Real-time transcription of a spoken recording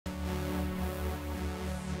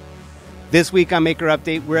This week on Maker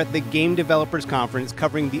Update, we're at the Game Developers Conference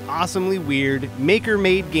covering the awesomely weird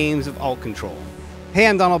maker-made games of Alt.Control. Hey,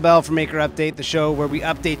 I'm Donald Bell from Maker Update, the show where we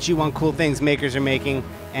update you on cool things makers are making.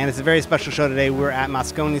 And it's a very special show today. We're at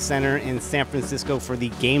Moscone Center in San Francisco for the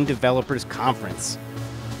Game Developers Conference.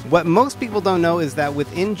 What most people don't know is that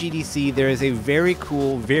within GDC, there is a very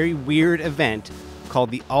cool, very weird event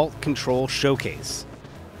called the Alt.Control Showcase.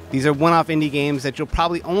 These are one-off indie games that you'll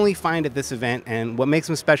probably only find at this event, and what makes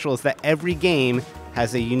them special is that every game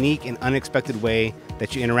has a unique and unexpected way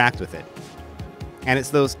that you interact with it. And it's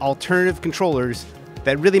those alternative controllers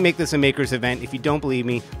that really make this a maker's event. If you don't believe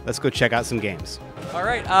me, let's go check out some games. All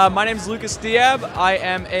right, my name is Lucas Diab. I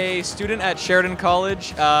am a student at Sheridan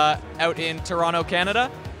College out in Toronto,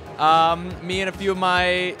 Canada. Me and a few of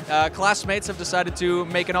my classmates have decided to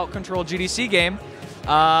make an Alt.Control GDC game.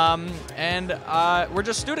 We're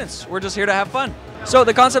just students. We're just here to have fun. So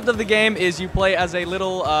the concept of the game is you play as a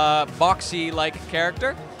little boxy-like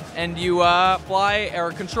character, and you fly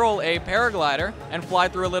or control a paraglider and fly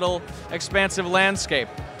through a little expansive landscape.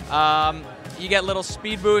 You get little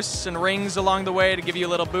speed boosts and rings along the way to give you a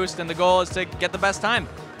little boost, and the goal is to get the best time.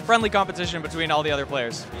 Friendly competition between all the other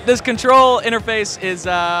players. This control interface is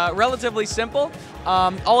relatively simple.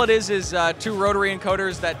 All it is two rotary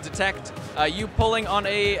encoders that detect you pulling on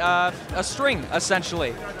a string,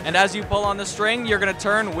 essentially. And as you pull on the string, you're going to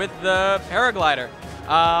turn with the paraglider.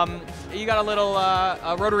 You got a little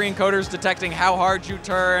rotary encoders detecting how hard you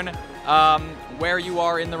turn, where you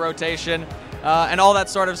are in the rotation, and all that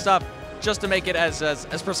sort of stuff, just to make it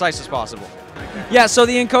as precise as possible. Yeah, so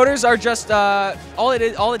the encoders are just, all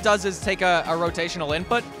it does is take a rotational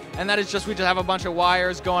input, and that is just, we just have a bunch of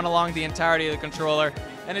wires going along the entirety of the controller,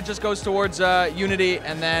 and it just goes towards unity,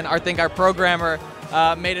 and then I think our programmer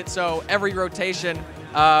made it so every rotation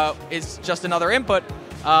is just another input,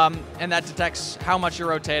 and that detects how much you're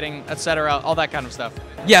rotating, etc., all that kind of stuff.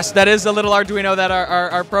 Yes, that is a little Arduino that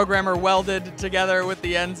our programmer welded together with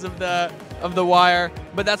the ends of the wire,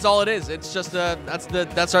 but that's all it is. It's just that's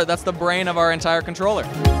the brain of our entire controller.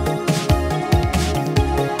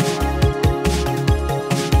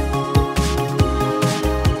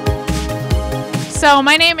 So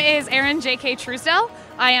my name is Erin J.K. Truesdell.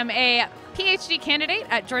 I am a PhD candidate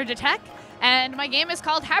at Georgia Tech, and my game is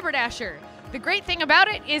called Haberdasher. The great thing about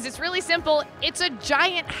it is it's really simple. It's a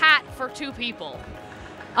giant hat for two people.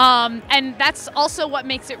 And that's also what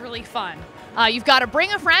makes it really fun. You've got to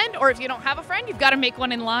bring a friend, or if you don't have a friend, you've got to make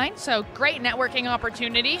one in line. So great networking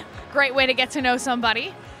opportunity, great way to get to know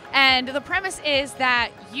somebody. And the premise is that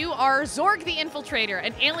you are Zorg the Infiltrator,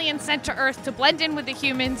 an alien sent to Earth to blend in with the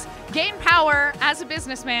humans, gain power as a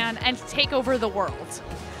businessman, and take over the world.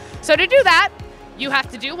 So to do that, you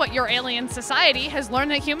have to do what your alien society has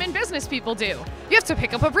learned that human business people do. You have to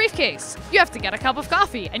pick up a briefcase, you have to get a cup of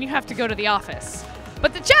coffee, and you have to go to the office.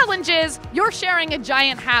 But the challenge is, you're sharing a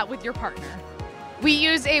giant hat with your partner. We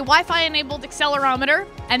use a Wi-Fi enabled accelerometer,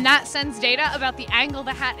 and that sends data about the angle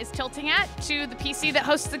the hat is tilting at to the PC that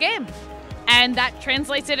hosts the game. And that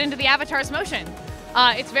translates it into the avatar's motion.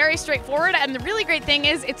 It's very straightforward, and the really great thing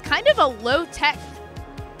is it's kind of a low-tech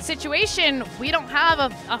situation. We don't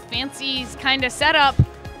have a fancy kind of setup.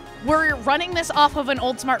 We're running this off of an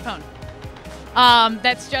old smartphone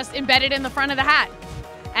that's just embedded in the front of the hat.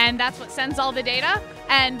 And that's what sends all the data.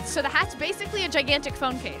 And so the hat's basically a gigantic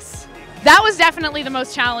phone case. That was definitely the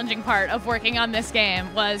most challenging part of working on this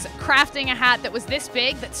game, was crafting a hat that was this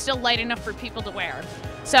big that's still light enough for people to wear.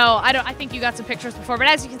 So I think you got some pictures before, but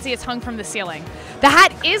as you can see, it's hung from the ceiling. The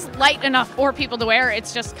hat is light enough for people to wear,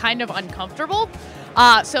 it's just kind of uncomfortable.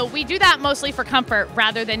 So we do that mostly for comfort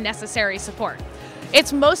rather than necessary support.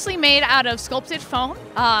 It's mostly made out of sculpted foam,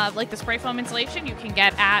 like the spray foam insulation you can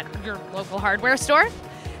get at your local hardware store.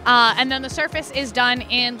 And then the surface is done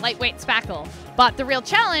in lightweight spackle. But the real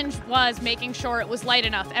challenge was making sure it was light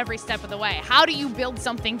enough every step of the way. How do you build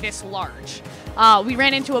something this large? We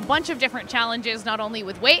ran into a bunch of different challenges, not only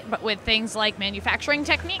with weight, but with things like manufacturing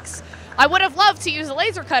techniques. I would have loved to use a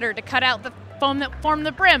laser cutter to cut out the foam that formed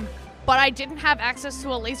the brim, but I didn't have access to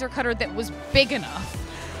a laser cutter that was big enough.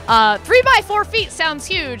 3 by 4 feet sounds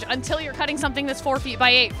huge until you're cutting something that's 4 feet by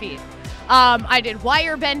 8 feet. I did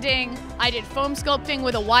wire bending, I did foam sculpting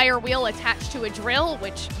with a wire wheel attached to a drill,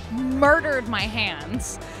 which murdered my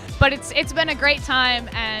hands. But it's been a great time,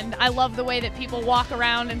 and I love the way that people walk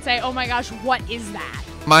around and say, oh my gosh, what is that?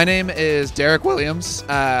 My name is Derek Williams.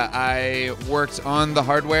 I worked on the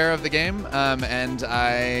hardware of the game, and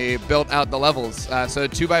I built out the levels. So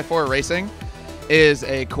 2x4 Racing is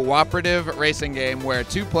a cooperative racing game where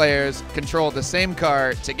two players control the same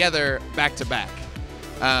car together back to back.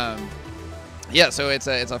 Yeah, so it's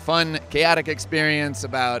a fun, chaotic experience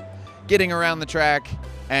about getting around the track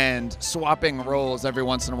and swapping roles every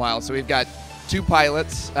once in a while. So we've got 2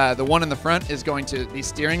 pilots. The one in the front is going to be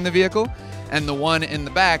steering the vehicle, and the one in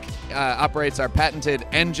the back operates our patented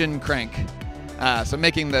engine crank, so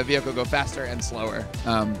making the vehicle go faster and slower.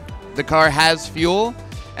 The car has fuel,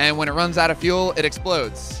 and when it runs out of fuel, it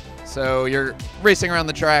explodes. So you're racing around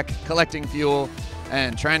the track, collecting fuel,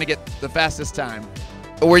 and trying to get the fastest time.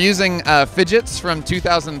 We're using fidgets from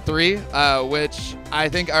 2003, which I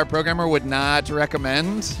think our programmer would not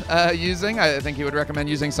recommend using. I think he would recommend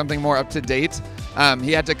using something more up to date.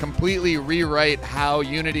 He had to completely rewrite how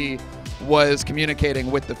Unity was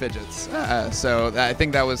communicating with the fidgets. So I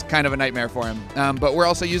think that was kind of a nightmare for him. But we're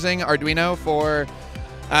also using Arduino for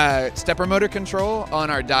stepper motor control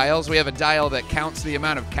on our dials. We have a dial that counts the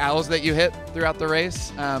amount of cows that you hit throughout the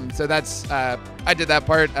race. So that's, I did that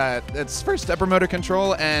part. It's for stepper motor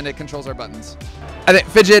control, and it controls our buttons. I think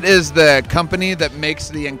Fidget is the company that makes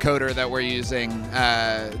the encoder that we're using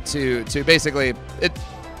to basically, it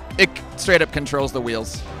straight up controls the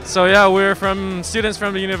wheels. So yeah, we're students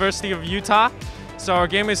from the University of Utah. So our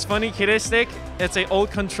game is Funny Kidistic. It's an old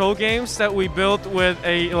control games that we built with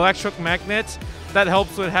a electric magnet that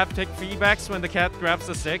helps with haptic feedbacks when the cat grabs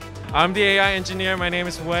the stick. I'm the AI engineer. My name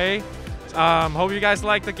is Wei. Hope you guys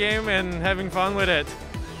like the game and having fun with it.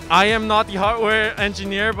 I am not the hardware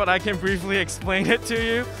engineer, but I can briefly explain it to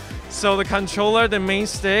you. So the controller, the main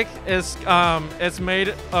stick, is it's made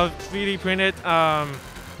of 3D printed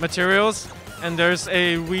materials, and there's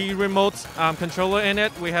a Wii remote controller in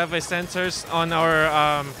it. We have a sensors on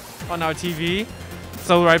our TV.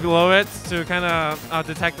 So right below it to kind of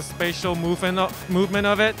detect the spatial movement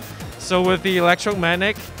of it. So with the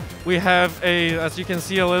electromagnetic, we have as you can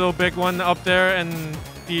see, a little big one up there, and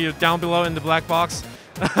down below in the black box,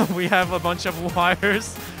 we have a bunch of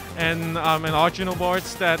wires and Arduino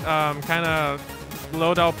boards that kind of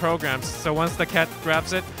load our programs. So once the cat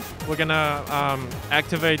grabs it, we're gonna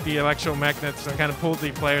activate the electromagnets and kind of pull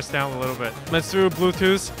the players down a little bit. It's through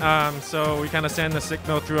Bluetooth, so we kind of send the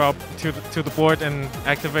signal to the board and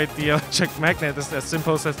activate the electric magnet. It's as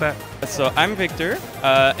simple as that. So I'm Victor,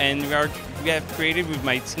 and we have created with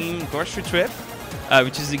my team Grocery Trip,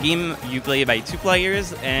 which is a game you play by 2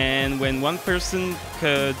 players, and when one person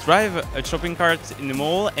could drive a shopping cart in the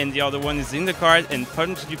mall and the other one is in the cart and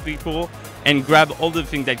punch the people and grab all the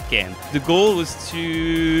things that can. The goal was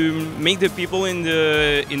to make the people in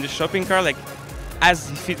the shopping cart like as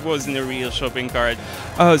if it was in a real shopping cart.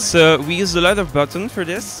 So we use a lot of buttons for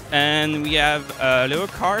this, and we have a little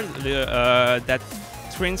card that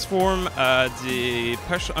transform the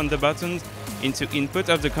push on the buttons into input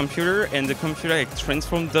of the computer, and the computer like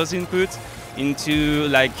transform those inputs into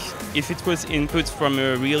like if it was input from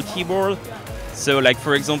a real keyboard. So like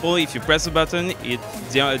for example, if you press a button,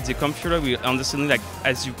 the computer will understand like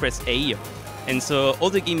as you press A, and so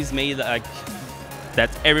all the game is made like that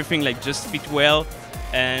everything like just fit well,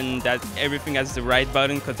 and that everything has the right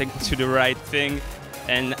button connected to the right thing,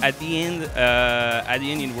 and at the end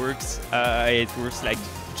it works. It works like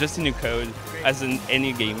just in a code as in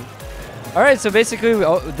any game. All right, so basically,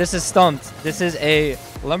 this is Stump'd. This is a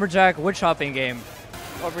lumberjack wood chopping game.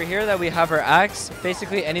 Over here that we have our axe.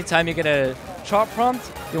 Basically, anytime you get a chop prompt,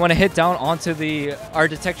 you want to hit down onto our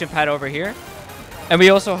detection pad over here. And we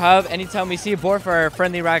also have, anytime we see Borf, our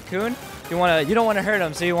friendly raccoon, you don't want to hurt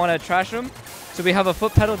him, so you want to trash him. So we have a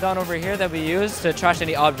foot pedal down over here that we use to trash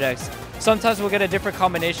any objects. Sometimes we'll get a different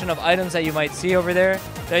combination of items that you might see over there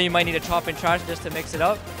that you might need to chop and trash just to mix it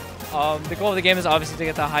up. The goal of the game is obviously to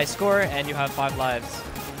get the high score, and you have 5 lives.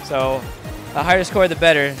 So the higher score, the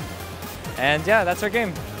better. And yeah, that's our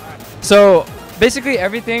game. So basically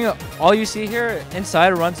everything, all you see here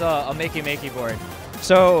inside runs a makey board.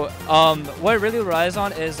 So what it really relies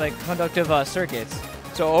on is like conductive circuits.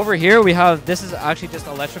 So over here we have, this is actually just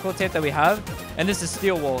electrical tape that we have, and this is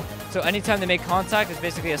steel wool. So anytime they make contact, it's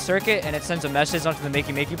basically a circuit, and it sends a message onto the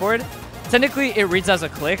makey board. Technically it reads as a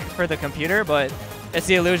click for the computer, but it's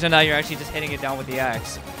the illusion that you're actually just hitting it down with the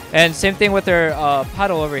axe. And same thing with our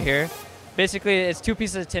paddle over here. Basically, it's 2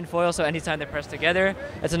 pieces of tin foil, so anytime they press together,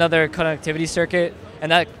 it's another connectivity circuit, and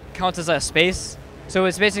that counts as a space. So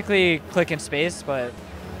it's basically click and space, but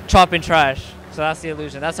chop and trash. So that's the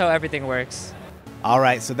illusion. That's how everything works. All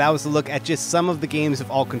right, so that was a look at just some of the games of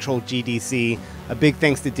Alt.CTRL GDC. A big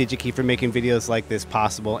thanks to DigiKey for making videos like this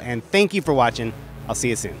possible, and thank you for watching. I'll see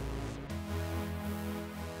you soon.